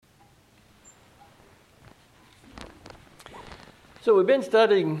So we've been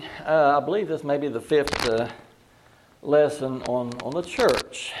studying, I believe this may be the fifth lesson on the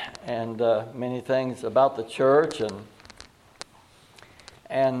church, and many things about the church,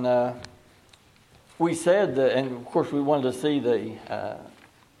 and we said that, and of course we wanted to see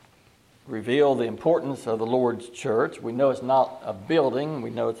reveal the importance of the Lord's church. We know it's not a building.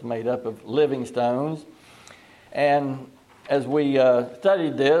 We know it's made up of living stones. And as we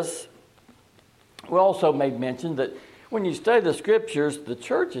studied this, we also made mention that when you study the Scriptures, the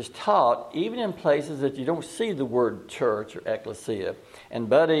church is taught even in places that you don't see the word church or ecclesia. And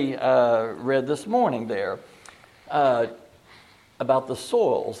Buddy read this morning there about the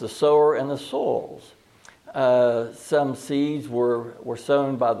soils, the sower and the soils. Some seeds were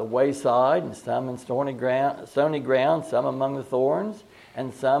sown by the wayside, and some in stony ground, some among the thorns,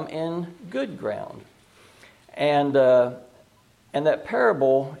 and some in good ground. And that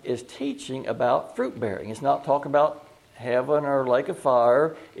parable is teaching about fruit bearing. It's not talking about heaven or lake of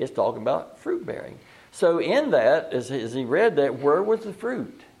fire. It's talking about fruit bearing. So in that, as he read that, where was the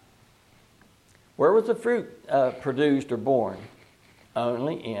fruit? Where was the fruit produced or born?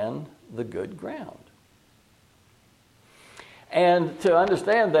 Only in the good ground. And to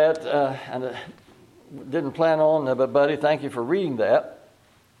understand that, and didn't plan on, but Buddy, thank you for reading that.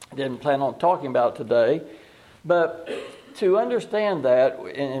 Didn't plan on talking about it today. But to understand that,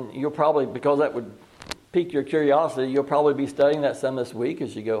 and you'll probably, because that would pique your curiosity, you'll probably be studying that some this week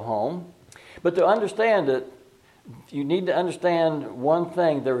as you go home. But to understand it, you need to understand one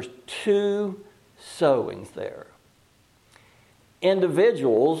thing. There's two sowings there.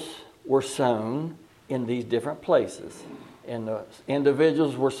 Individuals were sown in these different places. And the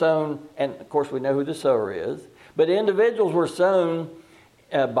individuals were sown, and of course we know who the sower is, but individuals were sown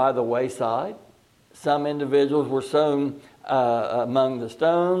by the wayside. Some individuals were sown among the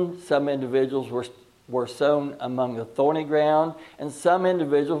stones. Some individuals were sown among the thorny ground. And some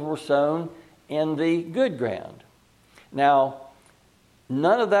individuals were sown in the good ground. Now,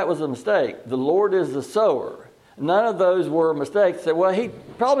 none of that was a mistake. The Lord is the sower. None of those were mistakes. Say, well, he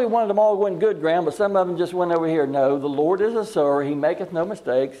probably wanted them all to go in good ground, but some of them just went over here. No, the Lord is a sower. He maketh no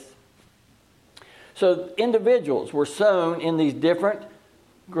mistakes. So individuals were sown in these different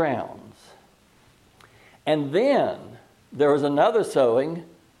grounds. And then there was another sowing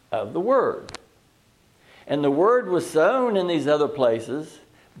of the Word. And the Word was sown in these other places,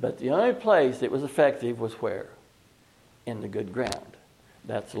 but the only place it was effective was where? In the good ground.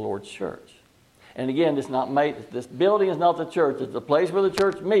 That's the Lord's church. And again, this building is not the church. It's the place where the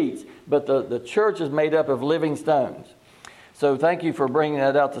church meets, but the church is made up of living stones. So thank you for bringing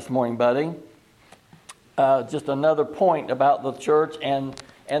that out this morning, Buddy. Just another point about the church and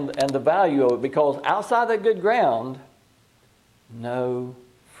the value of it, because outside that good ground, no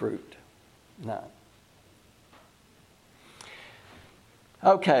fruit. None.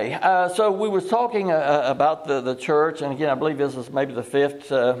 Okay, so we was talking about the church, and again, I believe this is maybe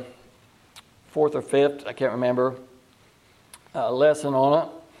the fourth or fifth, I can't remember, lesson on it.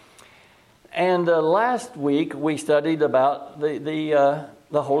 And last week we studied about the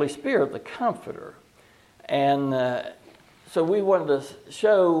Holy Spirit, the Comforter. And so we wanted to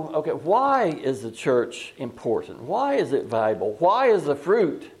show, okay, why is the church important? Why is it valuable? Why is the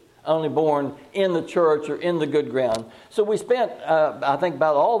fruit only born in the church or in the good ground? So we spent, I think,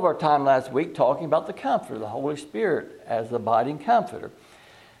 about all of our time last week talking about the Comforter, the Holy Spirit as the abiding Comforter.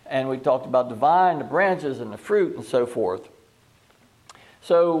 And we talked about the vine, the branches, and the fruit, and so forth.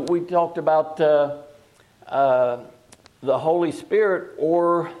 So we talked about the Holy Spirit,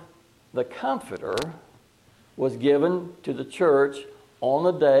 or the Comforter, was given to the church on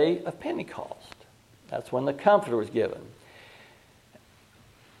the day of Pentecost. That's when the Comforter was given.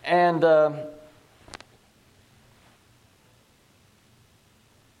 And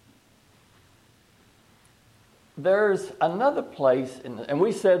there's another place, and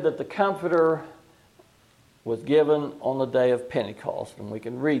we said that the Comforter was given on the day of Pentecost, and we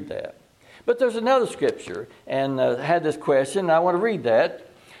can read that. But there's another scripture, and had this question, and I want to read that,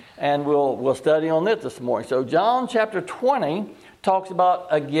 and we'll study on it this morning. So John chapter 20 talks about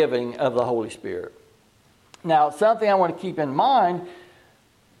a giving of the Holy Spirit. Now, something I want to keep in mind,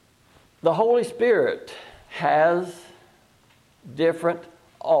 the Holy Spirit has different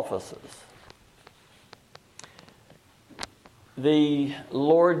offices. The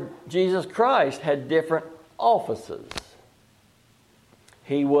Lord Jesus Christ had different offices.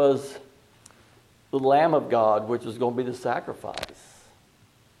 He was the Lamb of God, which was going to be the sacrifice.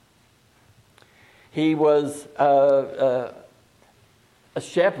 He was a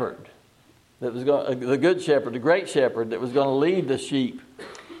shepherd that was the good shepherd, the great shepherd that was going to lead the sheep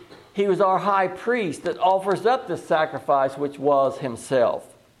He was our high priest that offers up the sacrifice which was himself.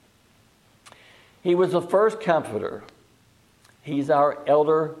 He was the first comforter. He's our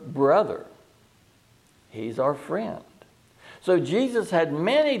elder brother. He's our friend. So Jesus had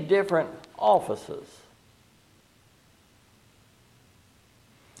many different offices.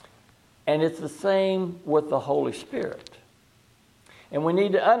 And it's the same with the Holy Spirit. And we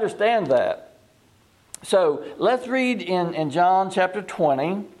need to understand that. So let's read in John chapter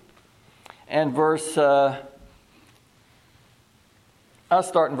 20 and verse, I'll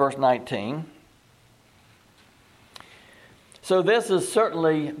start in verse 19. So this is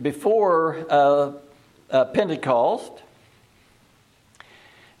certainly before Pentecost.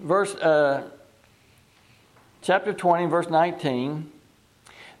 Chapter 20, verse 19.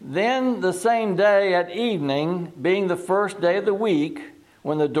 Then the same day at evening, being the first day of the week,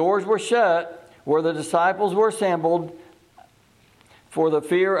 when the doors were shut, where the disciples were assembled for the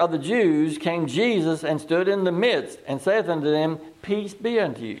fear of the Jews, came Jesus and stood in the midst, and saith unto them, Peace be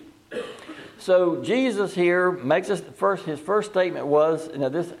unto you. So Jesus here makes his first statement was,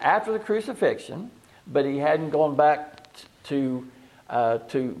 this after the crucifixion, but he hadn't gone back to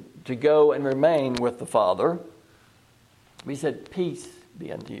go and remain with the Father. He said, Peace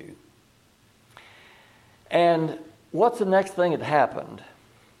be unto you. And what's the next thing that happened?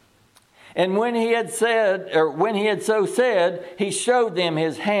 And when he had so said, he showed them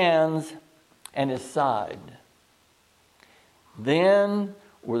his hands and his side. Then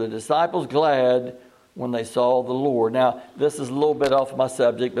were the disciples glad when they saw the Lord. Now, this is a little bit off my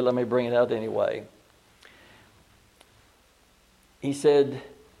subject, but let me bring it out anyway. He said,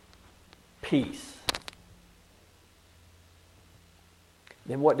 Peace.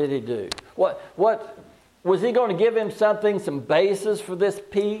 Then what did he do? What was he going to give him some basis for this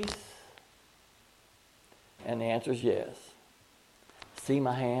peace? And the answer is yes. See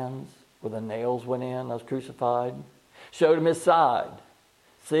my hands where the nails went in, I was crucified. Showed him his side.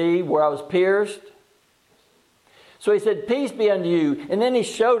 See where I was pierced. So he said, Peace be unto you. And then he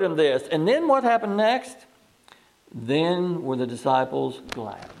showed him this. And then what happened next? Then were the disciples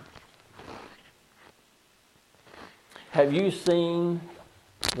glad. Have you seen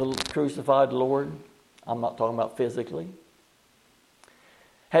the crucified Lord? I'm not talking about physically.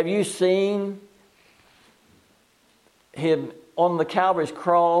 Have you seen him on the Calvary's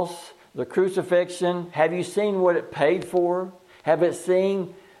cross, the crucifixion? Have you seen what it paid for? Have you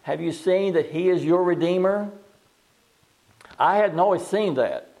seen that he is your Redeemer? I hadn't always seen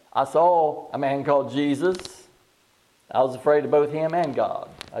that. I saw a man called Jesus. I was afraid of both him and God.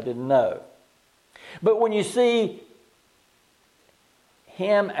 I didn't know. But when you see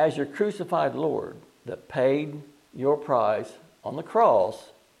him as your crucified Lord that paid your price on the cross,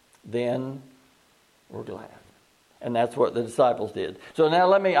 then we're glad. And that's what the disciples did. So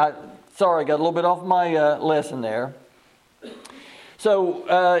now I got a little bit off my lesson there.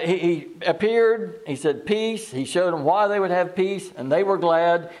 So he appeared, he said peace, he showed them why they would have peace, and they were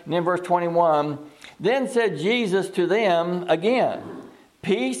glad. And then verse 21, then said Jesus to them again,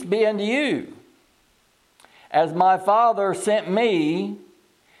 Peace be unto you. As my Father sent me,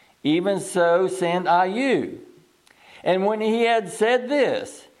 even so send I you. And when he had said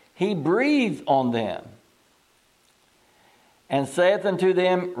this, he breathed on them, and saith unto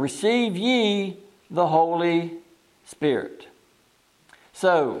them, Receive ye the Holy Spirit.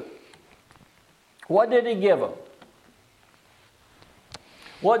 So, what did he give them?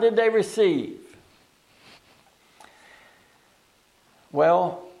 What did they receive?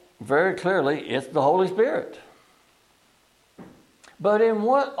 Well, very clearly, it's the Holy Spirit. But in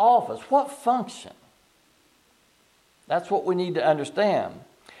what office? What function? That's what we need to understand.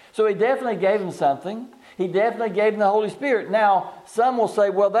 So he definitely gave them something. He definitely gave them the Holy Spirit. Now, some will say,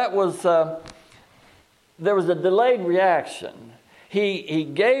 well, that was there was a delayed reaction. He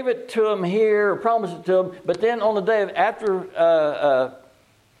gave it to them here, promised it to them, but then on the day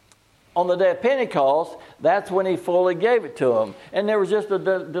of Pentecost, that's when he fully gave it to them. And there was just a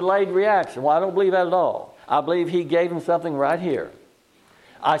delayed reaction. Well, I don't believe that at all. I believe he gave them something right here.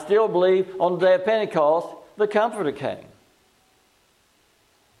 I still believe on the day of Pentecost, the Comforter came.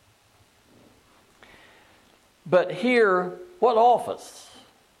 But here, what office?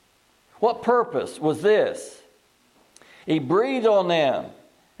 What purpose was this? He breathed on them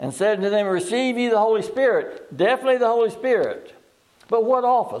and said to them, Receive ye the Holy Spirit. Definitely the Holy Spirit. But what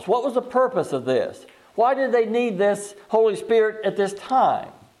office? What was the purpose of this? Why did they need this Holy Spirit at this time?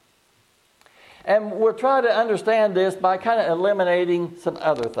 And we'll try to understand this by kind of eliminating some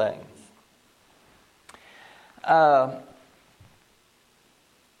other things.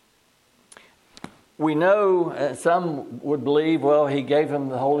 we know, some would believe, well, he gave him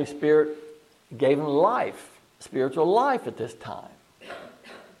the Holy Spirit, gave him life, spiritual life at this time.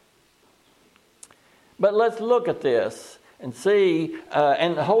 But let's look at this and see,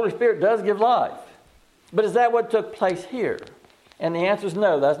 and the Holy Spirit does give life. But is that what took place here? And the answer is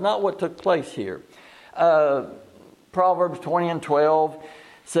no, that's not what took place here. Proverbs 20:12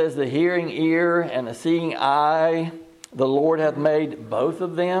 says, the hearing ear and the seeing eye, the Lord hath made both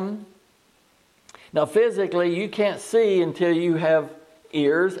of them. Now physically, you can't see until you have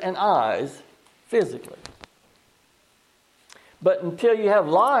ears and eyes physically. But until you have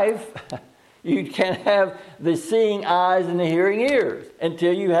life, you can't have the seeing eyes and the hearing ears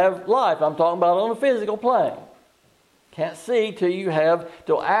until you have life. I'm talking about on a physical plane. Can't see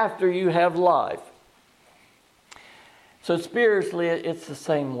till after you have life. So spiritually, it's the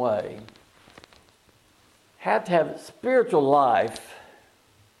same way. Have to have spiritual life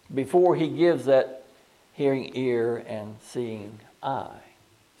before he gives that hearing ear and seeing eye.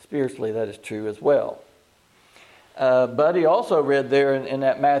 Spiritually, that is true as well. Buddy also read there in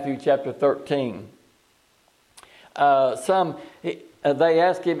that Matthew chapter 13. They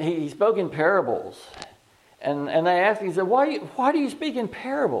asked him, he spoke in parables. And they asked him, he said, why do you speak in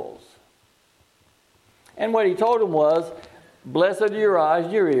parables? And what he told them was, blessed are your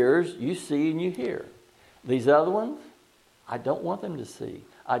eyes, your ears, you see and you hear. These other ones, I don't want them to see.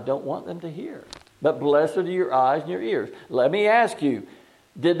 I don't want them to hear. But blessed are your eyes and your ears. Let me ask you,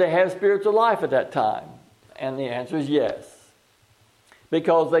 did they have spiritual life at that time? And the answer is yes.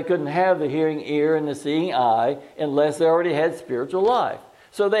 Because they couldn't have the hearing ear and the seeing eye unless they already had spiritual life.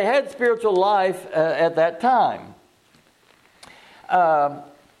 So they had spiritual life at that time.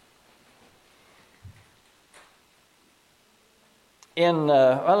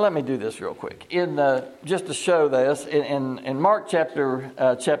 Let me do this real quick. Just to show this, in Mark chapter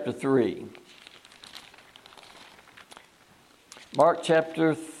 3. Mark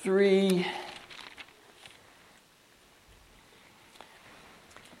chapter 3.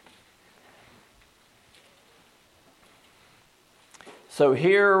 So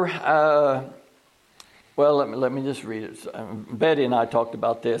here, let me just read it. Betty and I talked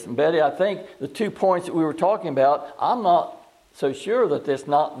about this. And Betty, I think the 2 points that we were talking about, I'm not so sure that that's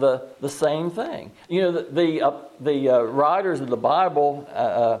not the same thing. You know, the writers of the Bible,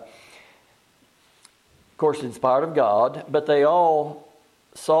 of course, inspired of God, but they all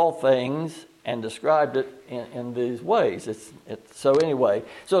saw things and described it in these ways. So anyway,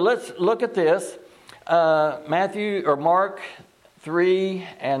 so let's look at this. Mark 3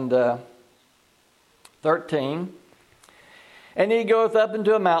 and 13. And he goeth up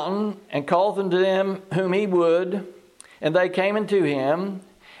into a mountain, and calleth unto them whom he would, and they came unto him,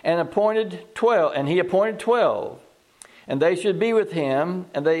 and he appointed 12, and they should be with him,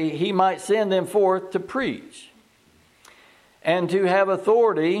 and he might send them forth to preach, and to have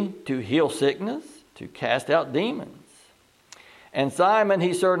authority to heal sickness, to cast out demons. And Simon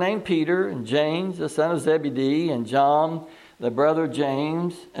he surnamed Peter, and James the son of Zebedee, and John the brother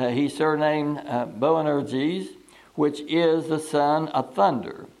James, he surnamed Boanerges, which is the son of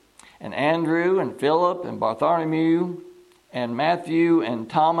thunder. And Andrew, and Philip, and Bartholomew, and Matthew, and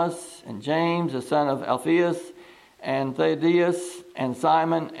Thomas, and James, the son of Alphaeus, and Thaddeus, and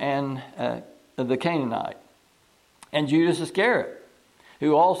Simon, and the Canaanite. And Judas Iscariot,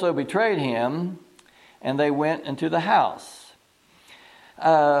 who also betrayed him, and they went into the house.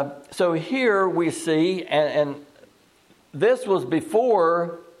 So here we see, and this was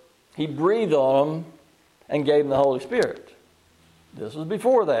before he breathed on them and gave them the Holy Spirit. This was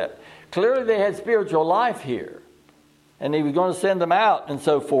before that. Clearly they had spiritual life here. And he was going to send them out and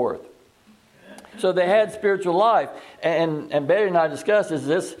so forth. So they had spiritual life. And Betty and I discussed, is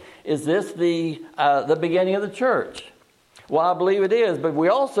this the beginning of the church? Well, I believe it is. But we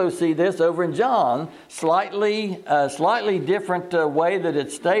also see this over in John, slightly different way that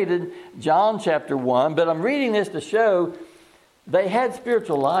it's stated, John chapter 1. But I'm reading this to show they had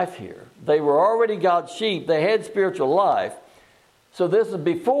spiritual life here. They were already God's sheep. They had spiritual life. So this is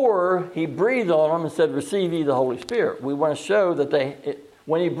before he breathed on them and said, receive ye the Holy Spirit. We want to show that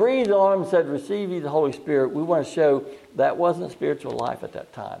when he breathed on them and said, receive ye the Holy Spirit, we want to show that wasn't spiritual life at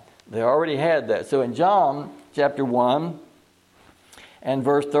that time. They already had that. So in John chapter 1 and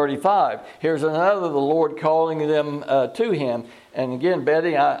verse 35, here's another, the Lord calling them to him. And again,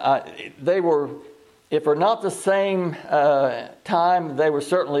 Betty, they were, if they're not the same time, they were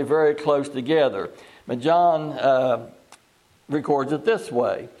certainly very close together. But John records it this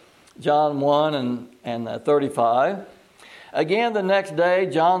way. John 1 and 35. Again the next day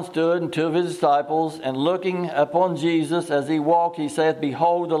John stood and 2 of his disciples, and looking upon Jesus as he walked, he saith,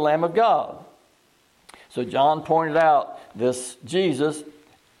 Behold the Lamb of God. So John pointed out this Jesus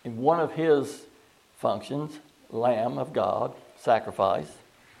in one of his functions, Lamb of God, sacrifice.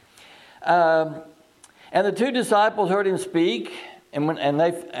 And the two disciples heard him speak, and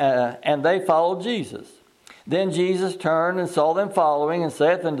they followed Jesus. Then Jesus turned and saw them following, and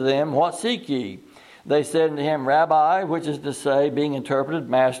saith unto them, What seek ye? They said unto him, Rabbi, which is to say, being interpreted,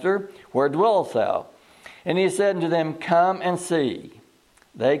 Master, where dwellest thou? And he said unto them, Come and see.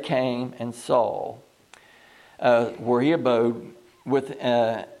 They came and saw where he abode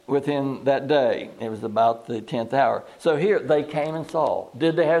within that day. It was about the 10th hour. So here, they came and saw.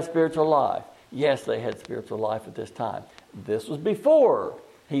 Did they have spiritual life? Yes, they had spiritual life at this time. This was before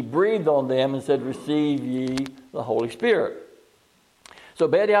he breathed on them and said, Receive ye the Holy Spirit. So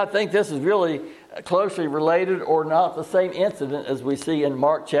Betty, I think this is really closely related, or not the same incident as we see in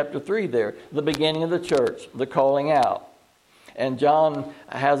Mark chapter 3 there, the beginning of the church, the calling out. And John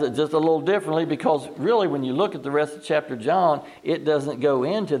has it just a little differently, because really when you look at the rest of chapter John, it doesn't go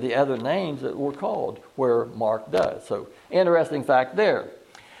into the other names that were called, where Mark does. So interesting fact there.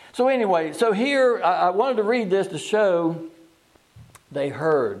 So anyway, so here I wanted to read this to show they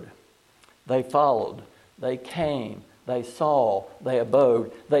heard, they followed, they came, they saw, they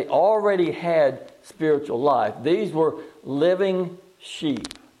abode. They already had spiritual life. These were living sheep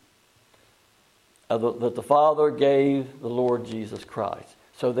that the Father gave the Lord Jesus Christ.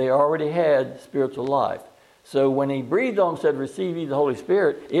 So they already had spiritual life. So when he breathed on them, said, Receive ye the Holy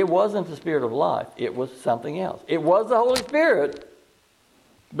Spirit, it wasn't the Spirit of life. It was something else. It was the Holy Spirit,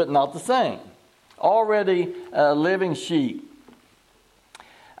 but not the same. Already living sheep.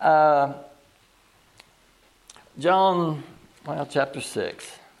 John, chapter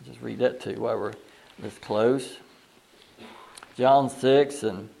 6. I'll just read that too while we're this close. John 6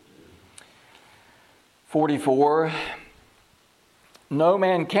 and 44. No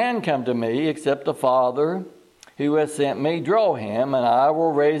man can come to me except the Father who has sent me draw him, and I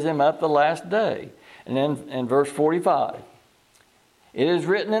will raise him up the last day. And then in verse 45, it is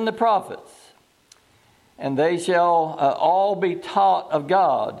written in the prophets, and they shall all be taught of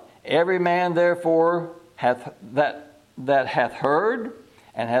God. Every man therefore that hath heard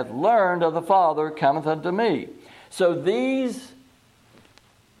and hath learned of the Father cometh unto me. So these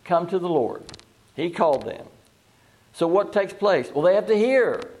come to the Lord. He called them. So what takes place? Well, they have to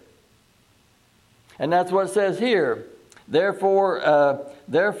hear. And that's what it says here. Therefore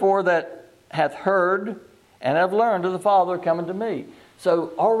that hath heard and have learned of the Father coming to me.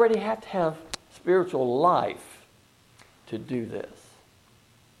 So already have to have spiritual life to do this.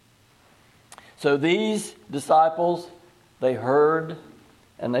 So these disciples, they heard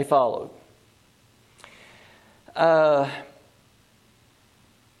and they followed.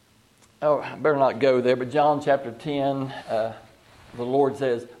 I better not go there, but John chapter 10, the Lord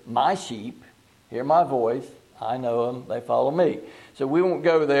says, My sheep hear my voice. I know them. They follow me. So we won't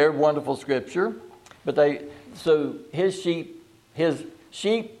go there. Wonderful scripture. But so his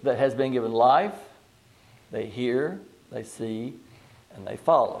sheep that has been given life, they hear, they see, and they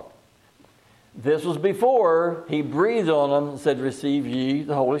follow. This was before he breathed on them and said, Receive ye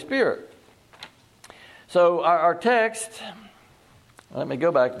the Holy Spirit. So our text, let me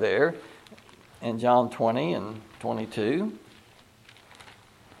go back there in John 20 and 22.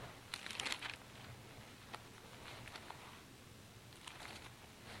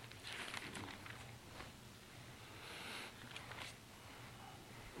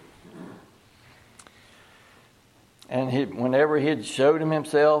 And whenever he had showed him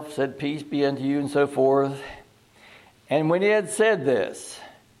himself, said, Peace be unto you, and so forth. And when he had said this,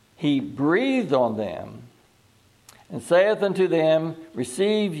 he breathed on them, and saith unto them,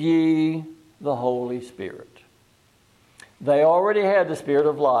 Receive ye the Holy Spirit. They already had the Spirit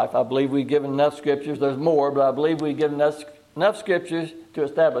of life. I believe we've given enough scriptures. There's more, but I believe we've given enough scriptures to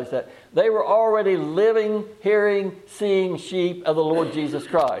establish that. They were already living, hearing, seeing sheep of the Lord Jesus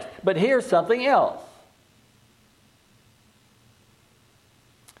Christ. But here's something else.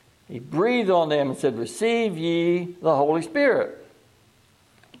 He breathed on them and said, Receive ye the Holy Spirit.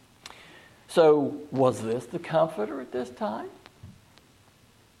 So, was this the Comforter at this time?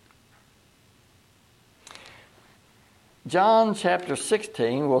 John chapter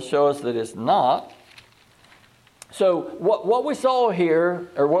 16 will show us that it's not. So, what we saw here,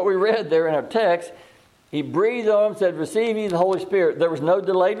 or what we read there in our text, he breathed on them and said, Receive ye the Holy Spirit. There was no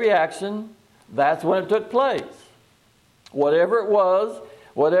delayed reaction. That's when it took place. Whatever it was,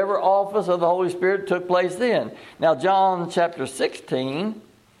 whatever office of the Holy Spirit took place then. Now, John chapter 16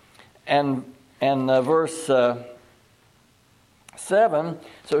 and verse 7,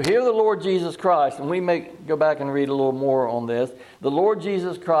 so here the Lord Jesus Christ, and we may go back and read a little more on this. The Lord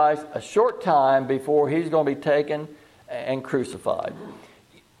Jesus Christ, a short time before he's going to be taken and crucified.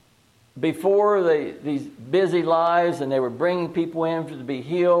 Before these busy lives, and they were bringing people in to be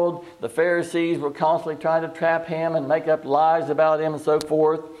healed, the Pharisees were constantly trying to trap him and make up lies about him and so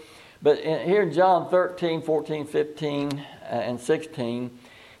forth. But here in John 13, 14, 15, and 16,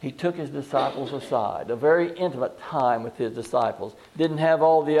 he took his disciples aside. A very intimate time with his disciples. Didn't have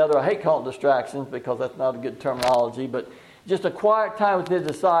all the other, I hate calling it distractions because that's not a good terminology, but just a quiet time with his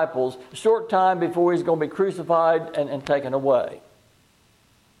disciples, a short time before he's going to be crucified and taken away.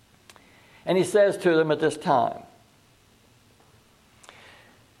 And he says to them at this time,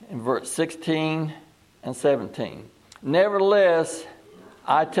 in verse 16 and 17, nevertheless,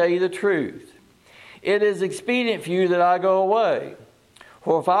 I tell you the truth. It is expedient for you that I go away.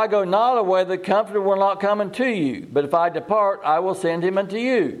 For if I go not away, the Comforter will not come unto you. But if I depart, I will send him unto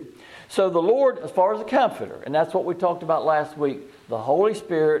you. So the Lord, as far as the Comforter, and that's what we talked about last week, the Holy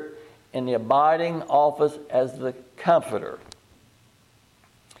Spirit in the abiding office as the Comforter.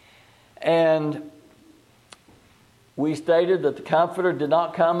 And we stated that the Comforter did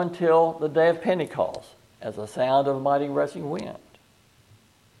not come until the day of Pentecost as a sound of a mighty rushing wind.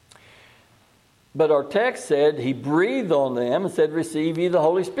 But our text said he breathed on them and said, receive ye the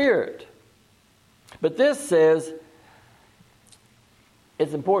Holy Spirit. But this says,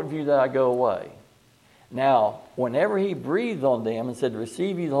 it's important for you that I go away. Now, whenever he breathed on them and said,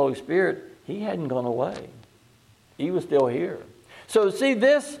 receive ye the Holy Spirit, he hadn't gone away. He was still here. So see,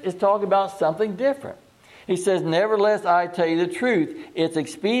 this is talking about something different. He says, nevertheless, I tell you the truth. It's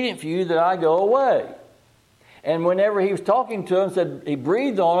expedient for you that I go away. And whenever he was talking to them, said he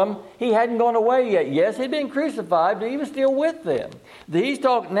breathed on them, he hadn't gone away yet. Yes, he'd been crucified, but he was still with them. He's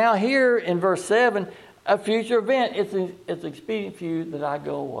talking now here in verse 7, a future event. It's expedient for you that I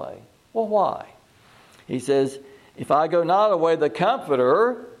go away. Well, why? He says, if I go not away, the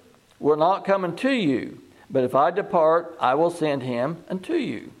Comforter will not come unto you. But if I depart, I will send him unto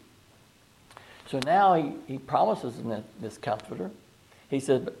you. So now he promises them this Comforter. He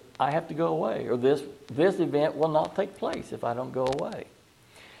said, I have to go away, or this event will not take place if I don't go away.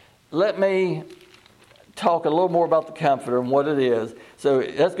 Let me talk a little more about the Comforter and what it is. So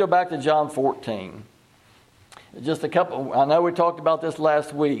let's go back to John 14. Just a couple, I know we talked about this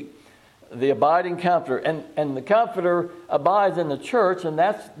last week. The abiding Comforter. And the Comforter abides in the church, and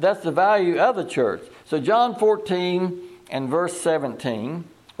that's the value of the church. So John 14 and verse 17,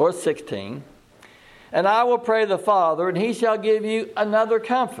 or 16. And I will pray the Father, and he shall give you another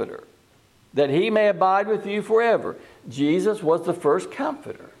Comforter, that he may abide with you forever. Jesus was the first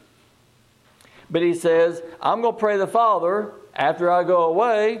Comforter. But he says, I'm going to pray the Father after I go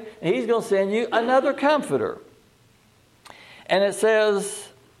away, and he's going to send you another Comforter. And it says,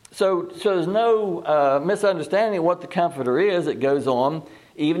 so there's no misunderstanding of what the Comforter is. It goes on,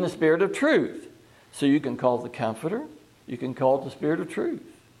 even the Spirit of truth. So you can call it the Comforter, you can call it the Spirit of truth.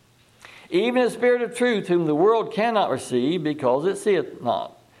 Even the Spirit of truth, whom the world cannot receive, because it seeth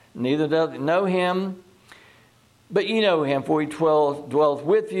not, neither doth it know him. But ye know him, for he dwells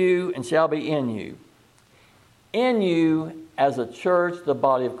with you and shall be in you. In you as a church, the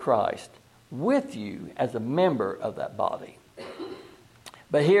body of Christ. With you as a member of that body.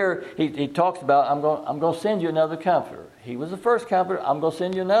 But here he talks about, I'm going to send you another Comforter. He was the first Comforter. I'm going to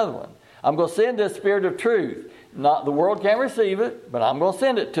send you another one. I'm going to send this Spirit of truth. Not the world can't receive it, but I'm going to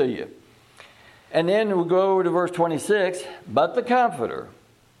send it to you. And then we'll go over to verse 26. But the Comforter,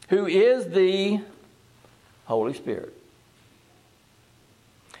 who is the Holy Spirit.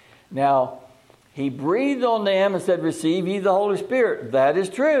 Now, he breathed on them and said, receive ye the Holy Spirit. That is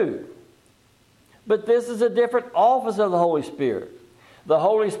true. But this is a different office of the Holy Spirit. The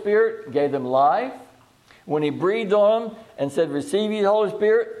Holy Spirit gave them life. When he breathed on them and said, receive ye the Holy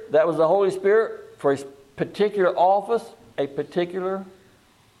Spirit, that was the Holy Spirit for a particular office, a particular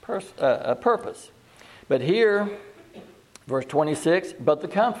purpose. But here, verse 26, but the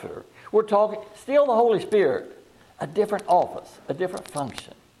Comforter. We're talking still the Holy Spirit, a different office, a different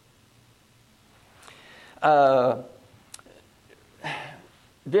function.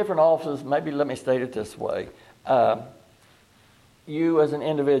 Different offices, maybe let me state it this way. You as an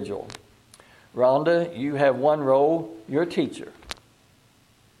individual, Rhonda, you have one role, you're a teacher.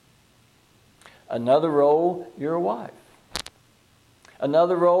 Another role, you're a wife.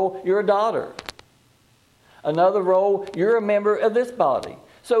 Another role, you're a daughter. Another role, you're a member of this body.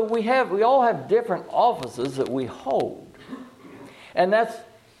 So we all have different offices that we hold. And that's,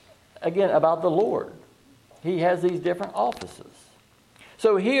 again, about the Lord. He has these different offices.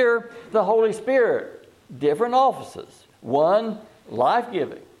 So here, the Holy Spirit, different offices. One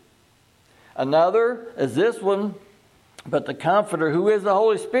life-giving. Another is this one, but the Comforter, who is the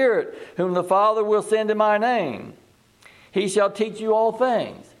Holy Spirit, whom the Father will send in my name. He shall teach you all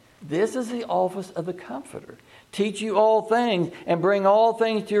things. This is the office of the Comforter. Teach you all things and bring all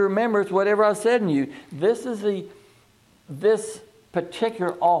things to your remembrance, whatever I said in you. This is this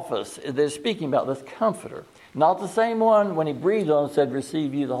particular office that is speaking about, this Comforter. Not the same one when he breathed on and said,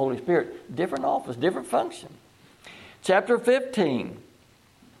 receive you the Holy Spirit. Different office, different function. Chapter 15,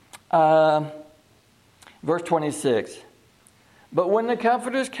 verse 26. But when the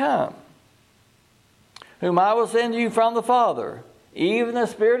Comforters come, whom I will send you from the Father, even the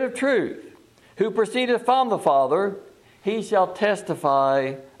Spirit of truth, who proceedeth from the Father, he shall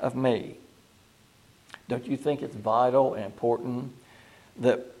testify of me. Don't you think it's vital and important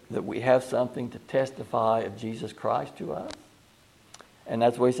that we have something to testify of Jesus Christ to us? And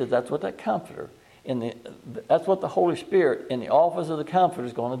that's what he says, that's what that Comforter, that's what the Holy Spirit in the office of the Comforter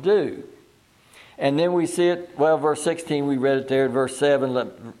is going to do. And then we see it, verse 16, we read it there in verse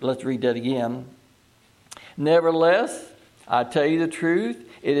 7. Let's read that again. Nevertheless, I tell you the truth,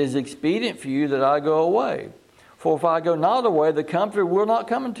 it is expedient for you that I go away. For if I go not away, the Comforter will not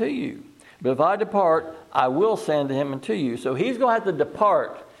come unto you. But if I depart, I will send him unto you. So he's going to have to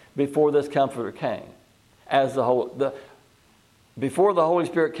depart before this Comforter came. Before the Holy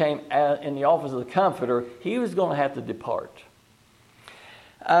Spirit came in the office of the Comforter, he was going to have to depart.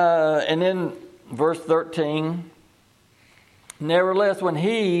 And then verse 13, nevertheless, when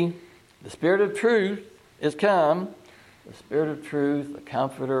he, the Spirit of truth, is come, the Spirit of truth, the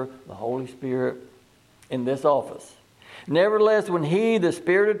Comforter, the Holy Spirit, in this office. Nevertheless, when he, the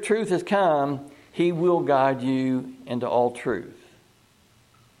Spirit of truth, has come, he will guide you into all truth.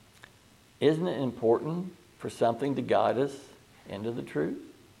 Isn't it important for something to guide us into the truth?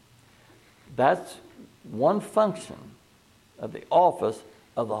 That's one function of the office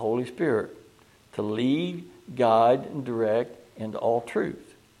of the Holy Spirit, to lead, guide, and direct into all truth.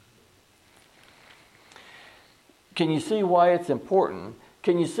 Can you see why it's important?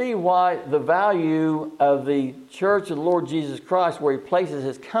 Can you see why the value of the church of the Lord Jesus Christ, where he places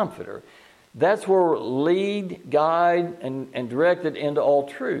his Comforter, that's where we're lead, guide, and directed into all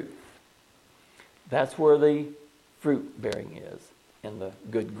truth. That's where the fruit bearing is, in the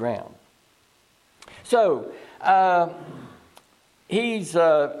good ground. So, he's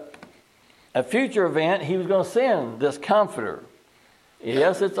a future event. He was going to send this Comforter.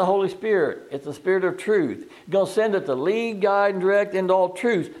 Yes, it's the Holy Spirit. It's the Spirit of truth. He's going to send it to lead, guide, and direct into all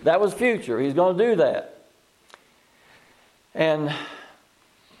truth. That was future. He's going to do that. And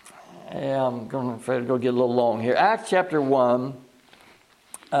I'm afraid to go get a little long here. Acts chapter 1.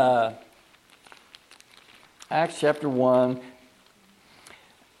 Acts chapter 1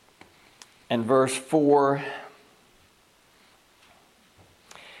 and verse 4.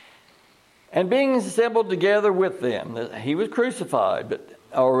 And being assembled together with them, he was crucified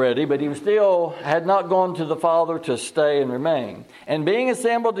but he was still had not gone to the Father to stay and remain. And being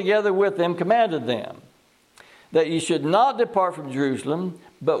assembled together with them, commanded them that ye should not depart from Jerusalem,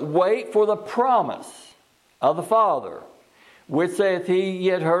 but wait for the promise of the Father, which saith he, ye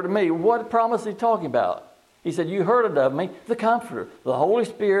had heard of me. What promise is he talking about? He said, you heard it of me, the Comforter, the Holy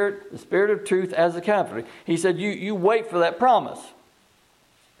Spirit, the Spirit of truth as the Comforter. He said, you wait for that promise.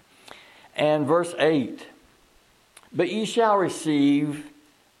 And verse 8, but ye shall receive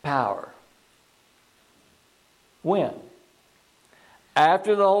power. When?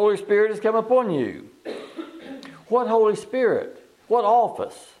 After the Holy Spirit has come upon you. What Holy Spirit? What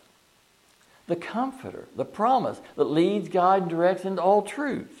office? The Comforter, the promise that leads, guides, and directs into all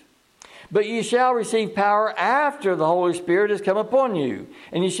truth. But ye shall receive power after the Holy Spirit has come upon you.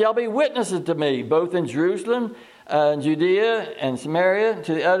 And ye shall be witnesses to me, both in Jerusalem, Judea, and Samaria,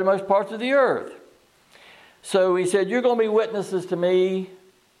 to the uttermost parts of the earth. So he said, you're going to be witnesses to me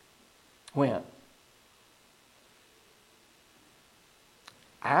when?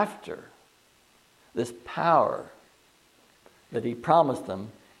 After this power that he promised them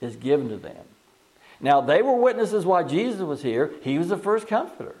is given to them. Now, they were witnesses while Jesus was here. He was the first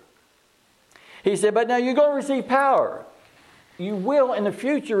Comforter. He said, but now you're going to receive power. You will in the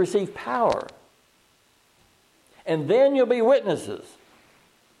future receive power. And then you'll be witnesses.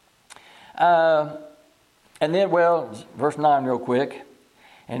 And then, verse 9 real quick.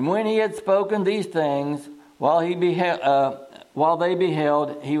 And when he had spoken these things, while they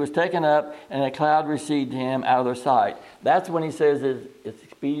beheld, he was taken up, and a cloud received him out of their sight. That's when he says, it's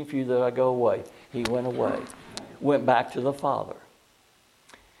expedient for you that I go away. He went away. Went back to the Father.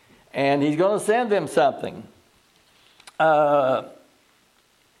 And he's going to send them something. In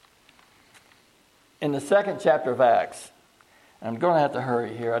the second chapter of Acts, I'm going to have to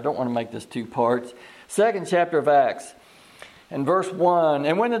hurry here. I don't want to make this two parts. Second chapter of Acts, and verse 1.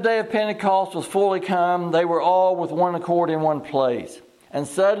 And when the day of Pentecost was fully come, they were all with one accord in one place. And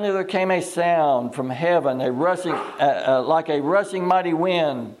suddenly there came a sound from heaven, like a rushing mighty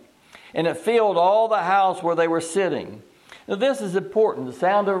wind, and it filled all the house where they were sitting. Now this is important, the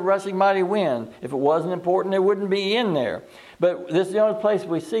sound of a rushing mighty wind. If it wasn't important, it wouldn't be in there. But this is the only place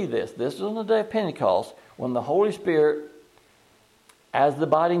we see this. This was on the day of Pentecost, when the Holy Spirit, as the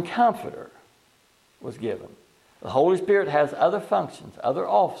abiding comforter, was given. The Holy Spirit has other functions, other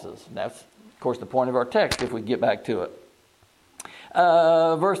offices. And that's, of course, the point of our text if we get back to it.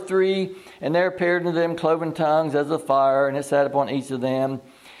 Verse 3, and there appeared unto them cloven tongues as of fire, and it sat upon each of them.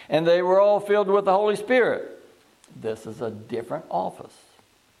 And they were all filled with the Holy Spirit. This is a different office.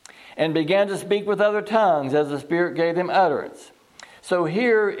 And began to speak with other tongues as the Spirit gave them utterance. So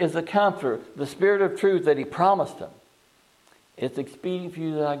here is the Comforter, the Spirit of truth that He promised them. It's expedient for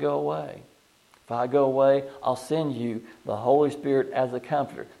you that I go away. If I go away, I'll send you the Holy Spirit as a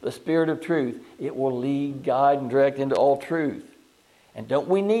Comforter. The Spirit of truth. It will lead, guide, and direct into all truth. And don't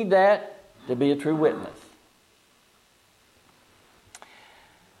we need that to be a true witness?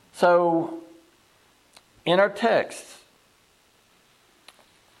 So, in our text,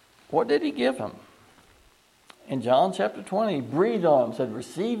 what did He give them? In John chapter 20, He breathed on them, said,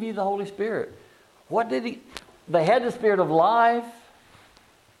 receive ye the Holy Spirit. What did He... They had the Spirit of life.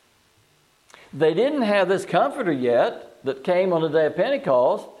 They didn't have this Comforter yet that came on the day of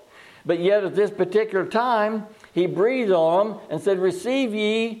Pentecost. But yet at this particular time, He breathed on them and said, receive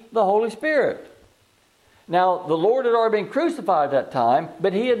ye the Holy Spirit. Now, the Lord had already been crucified at that time,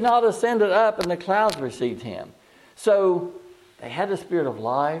 but He had not ascended up and the clouds received Him. So, they had the Spirit of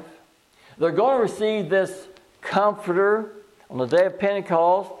life. They're going to receive this Comforter on the day of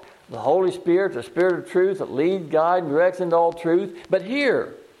Pentecost, the Holy Spirit, the Spirit of truth that leads, guides, and directs into all truth. But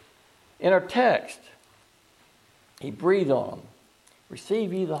here, in our text, He breathed on them.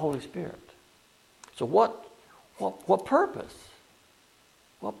 Receive ye the Holy Spirit. So what purpose?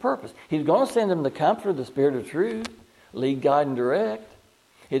 What purpose? He's going to send them the Comforter, the Spirit of truth, lead, guide, and direct.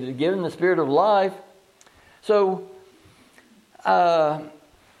 He had given them the Spirit of life. So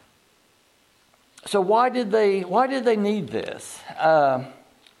why did they need this?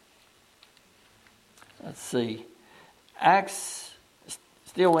 Let's see. Acts,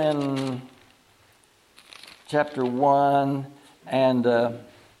 still in chapter 1 and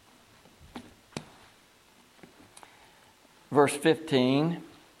verse 15.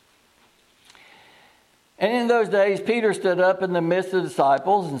 And in those days Peter stood up in the midst of the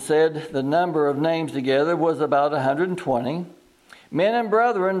disciples and said, the number of names together was about 120. Men and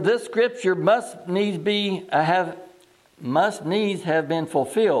brethren, this scripture must needs have been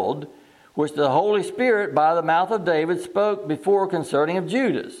fulfilled, which the Holy Spirit by the mouth of David spoke before concerning of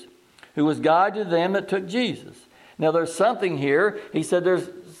Judas, who was guide to them that took Jesus. Now there's something here. He said there's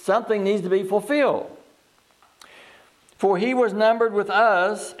something needs to be fulfilled. For he was numbered with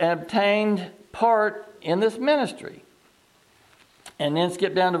us and obtained part in this ministry. And then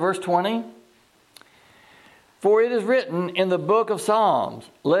skip down to verse 20. For it is written in the book of Psalms,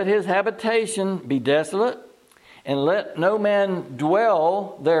 let his habitation be desolate, and let no man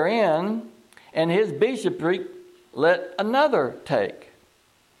dwell therein, and his bishopric let another take.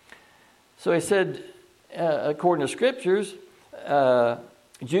 So he said, according to Scriptures,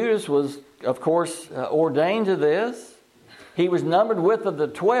 Judas was, of course, ordained to this. He was numbered with of the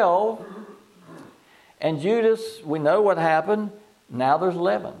 12. And Judas, we know what happened. Now there's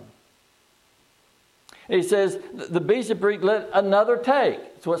 11. He says, the bishopric let another take.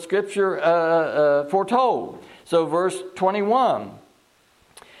 That's what Scripture foretold. So verse 21.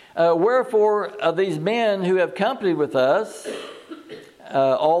 Wherefore these men who have company with us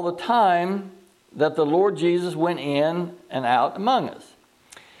all the time that the Lord Jesus went in and out among us.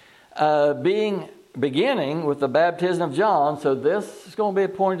 Beginning with the baptism of John. So this is going to be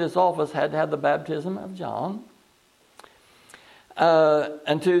appointed this office, had to have the baptism of John.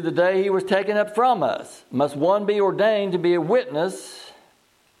 Unto the day he was taken up from us, must one be ordained to be a witness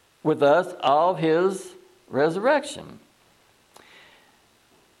with us of his resurrection.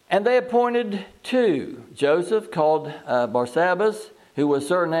 And they appointed two, Joseph, called Barsabbas, who was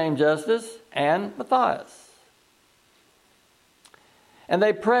surnamed Justus, and Matthias. And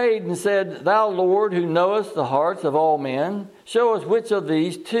they prayed and said, Thou, Lord, who knowest the hearts of all men, show us which of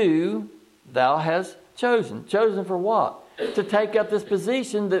these two thou hast chosen. Chosen for what? To take up this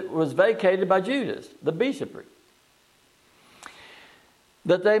position that was vacated by Judas, the bishopric.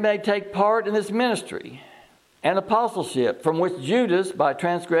 That they may take part in this ministry and apostleship, from which Judas by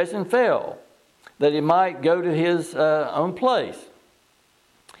transgression fell, that he might go to his own place.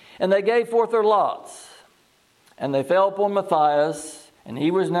 And they gave forth their lots, and they fell upon Matthias, and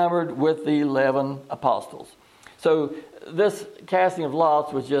he was numbered with the 11 apostles. So this casting of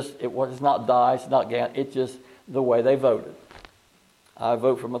lots was just, it's not dice, not gambling, it's just the way they voted. I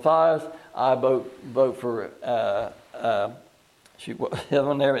vote for Matthias, I vote for,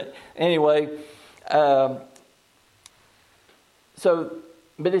 on there. Anyway,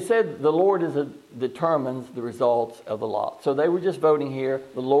 but he said the Lord determines the results of the lot. So they were just voting here.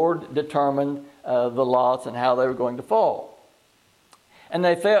 The Lord determined the lots and how they were going to fall. And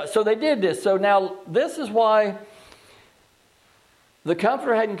they fell. So they did this. So now this is why the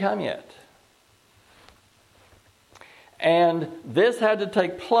Comforter hadn't come yet. And this had to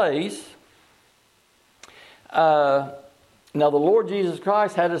take place. Now the Lord Jesus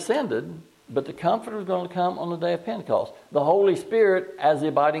Christ had ascended, but the Comforter was going to come on the day of Pentecost. The Holy Spirit, as the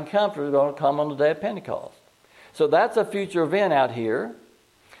abiding Comforter, is going to come on the day of Pentecost. So that's a future event out here.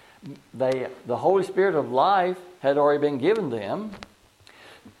 The Holy Spirit of life had already been given them.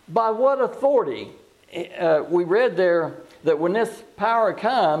 By what authority? We read there that when this power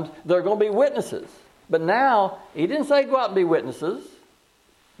comes, they're going to be witnesses. But now, he didn't say go out and be witnesses.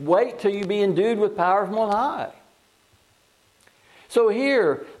 Wait till you be endued with power from on high. So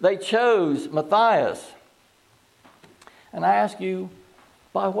here, they chose Matthias. And I ask you,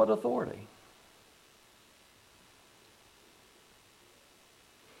 by what authority?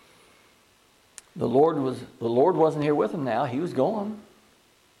 The Lord wasn't here with him now. He was gone.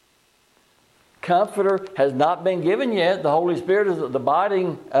 Comforter has not been given yet. The Holy Spirit is the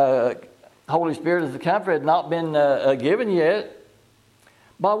abiding Holy Spirit as the Comforter had not been given yet.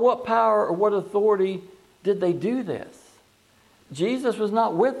 By what power or what authority did they do this? Jesus was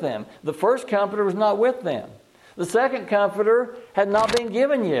not with them. The first Comforter was not with them. The second Comforter had not been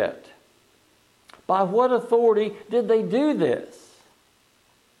given yet. By what authority did they do this?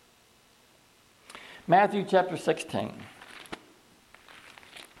 Matthew chapter 16.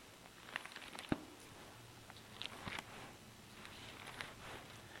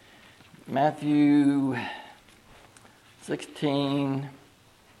 Matthew 16,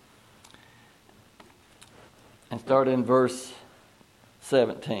 and start in verse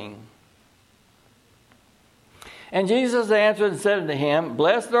 17. And Jesus answered and said unto him,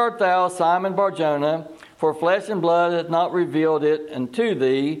 Blessed art thou, Simon Bar-Jonah, for flesh and blood hath not revealed it unto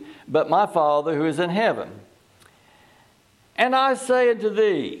thee, but my Father who is in heaven. And I say unto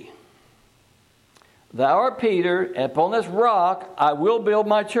thee, Thou art Peter, and upon this rock I will build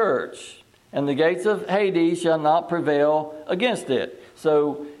my church, and the gates of Hades shall not prevail against it.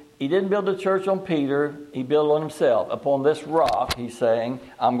 So he didn't build a church on Peter, he built on himself. Upon this rock, he's saying,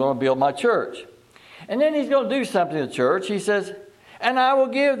 I'm going to build my church. And then he's going to do something to the church. He says, And I will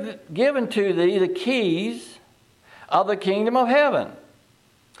give unto thee the keys of the kingdom of heaven.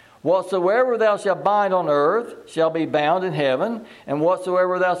 Whatsoever thou shalt bind on earth shall be bound in heaven, and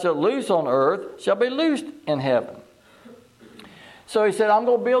whatsoever thou shalt loose on earth shall be loosed in heaven. So he said, I'm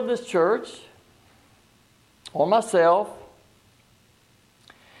going to build this church on myself,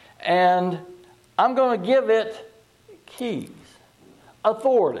 and I'm going to give it keys,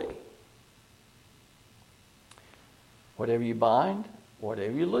 authority. Whatever you bind,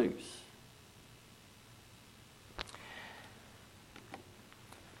 whatever you loose.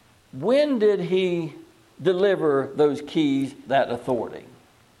 When did he deliver those keys, that authority?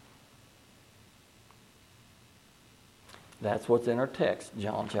 That's what's in our text,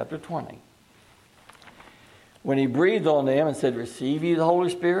 John chapter 20. When he breathed on them and said, Receive ye the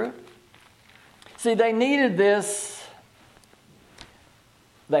Holy Spirit. See, they needed this.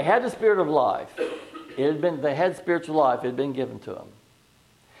 They had the Spirit of life. They had spiritual life. It had been given to them.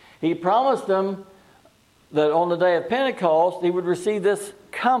 He promised them that on the day of Pentecost, he would receive this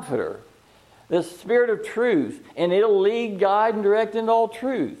Comforter, this Spirit of truth, and it'll lead, guide, and direct into all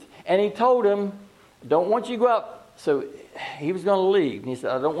truth. And he told him, don't want you to go out. So he was going to leave. And he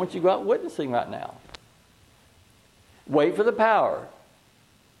said, I don't want you to go out witnessing right now. Wait for the power,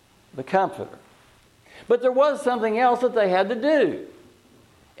 the Comforter. But there was something else that they had to do.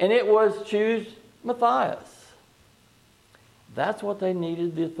 And it was choose Matthias. That's what they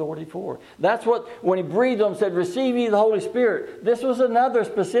needed the authority for. That's what, when he breathed on them, said, Receive ye the Holy Spirit. This was another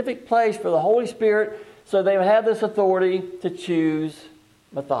specific place for the Holy Spirit, so they would have this authority to choose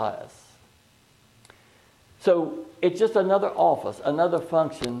Matthias. So it's just another office, another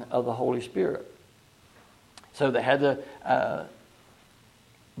function of the Holy Spirit. So they had the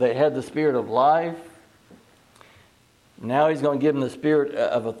Spirit of life. Now he's going to give them the Spirit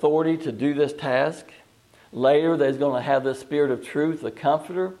of authority to do this task. Later, they're going to have the Spirit of truth, the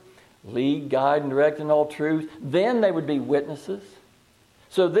Comforter, lead, guide, and direct in all truth. Then they would be witnesses.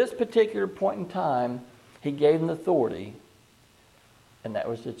 So this particular point in time, he gave them the authority, and that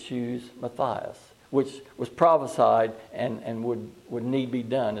was to choose Matthias, which was prophesied and would need be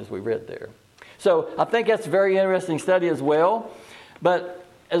done, as we read there. So I think that's a very interesting study as well. But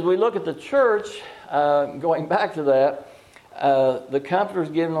as we look at the church, going back to that, the Comforter was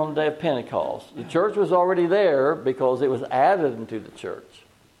given on the day of Pentecost. The church was already there because it was added into the church.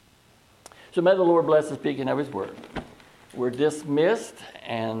 So may the Lord bless the speaking of His word. We're dismissed,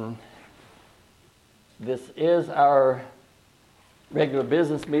 and this is our regular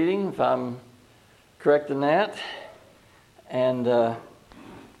business meeting, if I'm correct in that. And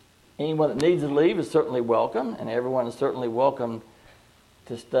anyone that needs to leave is certainly welcome, and everyone is certainly welcome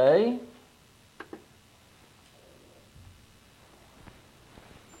to stay.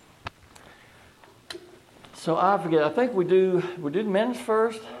 So I forget. I think we do the minutes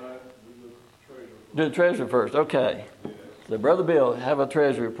first. Do the treasury first. Okay. So Brother Bill, have a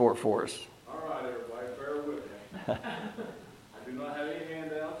treasury report for us. All right, everybody, bear with me. I do not have any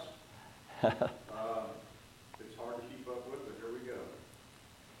handouts. It's hard to keep up with, but here we go.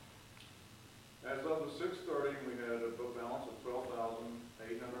 As of the 6:30, we had a book balance of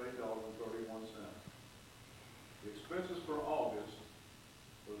 $12,808.31. The expenses for August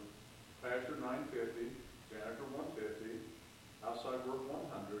was pastor $950, janitor $150, outside work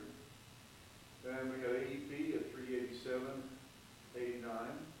 $100. Then we had AEP at $387.89.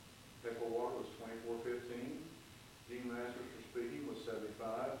 Heckle Water was $24.15. Dean Masters for speaking was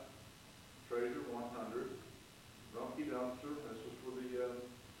 $75. Treasurer $100. Rumpke Dumpster, this was for the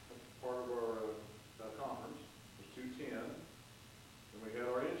part of our conference, was $210. And we had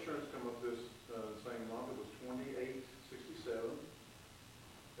our insurance come up this same month. It was $28.67.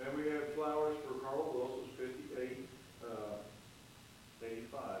 Then we had flowers for Carl Wills was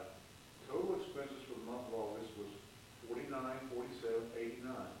 $58.85. Total expenses for the month of August was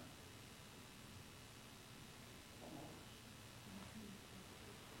 $49.47.89.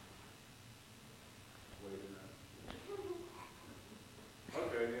 Wait a minute.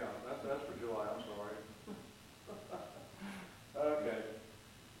 Okay, yeah, that's for July. I'm sorry. Okay.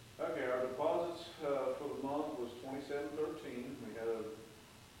 Our deposits for the month was $27.13. We had an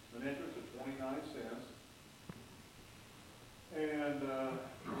interest of 29 cents, and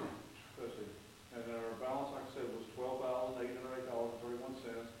let's see. And our balance, like I said, was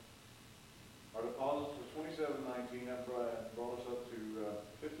 $12,808.31. Our deposits was $27.19. That brought us up to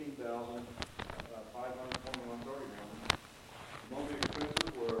 $15,000.